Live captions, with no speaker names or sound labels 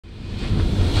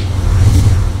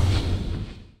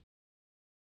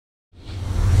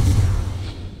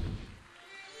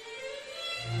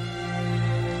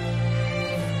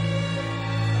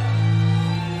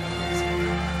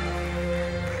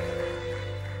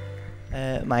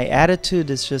My attitude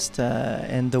is just,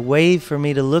 and the way for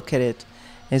me to look at it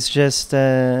is just,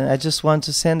 I just want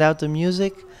to send out the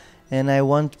music, and I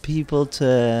want people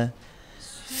to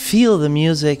feel the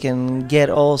music and get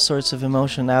all sorts of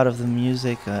emotion out of the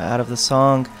music, out of the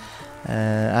song,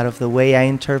 out of the way I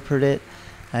interpret it.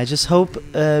 I just hope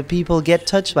people get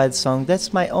touched by the song.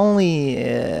 That's my only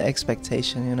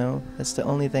expectation, you know. That's the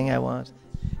only thing I want.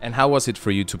 And how was it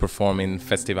for you to perform in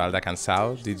Festival da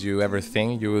Canção? Did you ever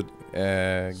think you would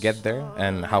get there?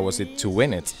 And how was it to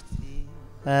win it?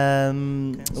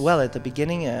 Well, at the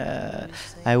beginning,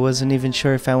 I wasn't even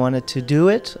sure if I wanted to do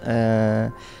it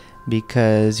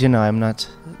because, you know, I'm not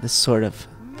the sort of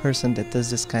person that does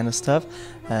this kind of stuff.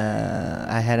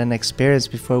 I had an experience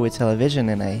before with television,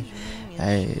 and I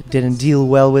didn't deal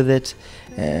well with it,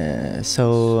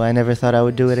 so I never thought I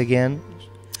would do it again.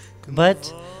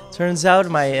 But turns out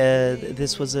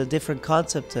this was a different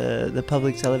concept. The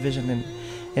public television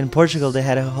in Portugal, they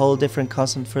had a whole different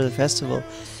concept for the festival,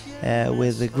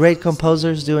 with the great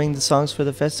composers doing the songs for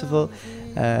the festival,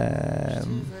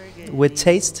 with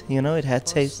taste. You know, it had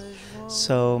taste.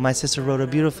 So my sister wrote a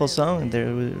beautiful song, and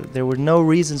there were no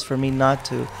reasons for me not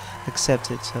to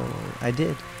accept it. So I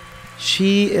did.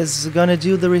 She is gonna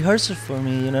do the rehearsal for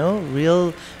me, you know,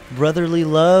 real brotherly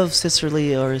love,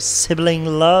 sisterly or sibling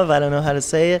love, I don't know how to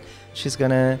say it. She's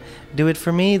gonna do it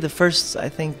for me, the first, I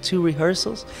think, 2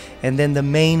 rehearsals, and then the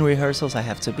main rehearsals, I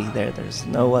have to be there, there's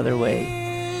no other way.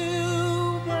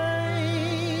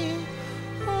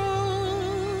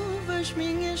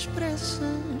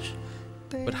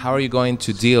 But how are you going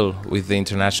to deal with the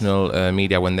international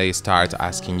media when they start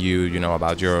asking you, you know,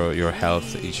 about your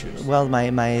health issues? Well, my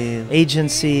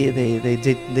agency,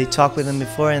 they talked with him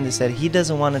before, and they said he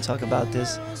doesn't want to talk about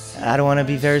this. I don't want to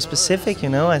be very specific, you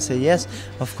know. I said, yes,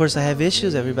 of course I have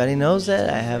issues. Everybody knows that.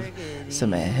 I have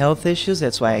some health issues.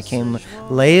 That's why I came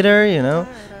later, you know.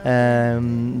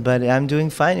 But I'm doing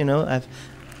fine, you know.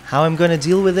 How I'm going to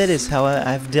deal with it is how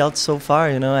I've dealt so far,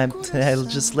 you know. I'll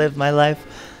just live my life.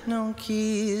 You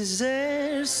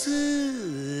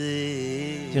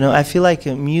know, I feel like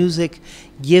music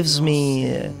gives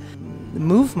me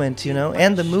movement, you know,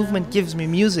 and the movement gives me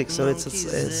music, so it's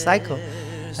a cycle.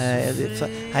 If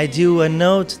I do a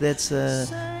note that's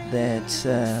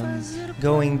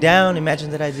going down, imagine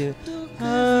that I do.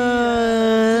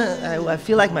 I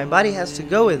feel like my body has to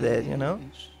go with it, you know.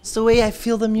 It's the way I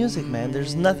feel the music, man.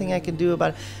 There's nothing I can do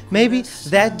about it. Maybe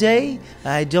that day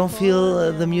I don't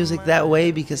feel the music that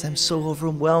way because I'm so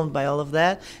overwhelmed by all of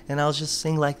that, and I'll just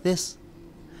sing like this.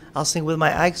 I'll sing with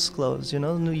my eyes closed, you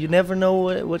know. You never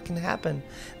know what can happen.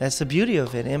 That's the beauty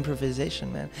of it,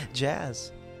 improvisation, man.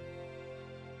 Jazz.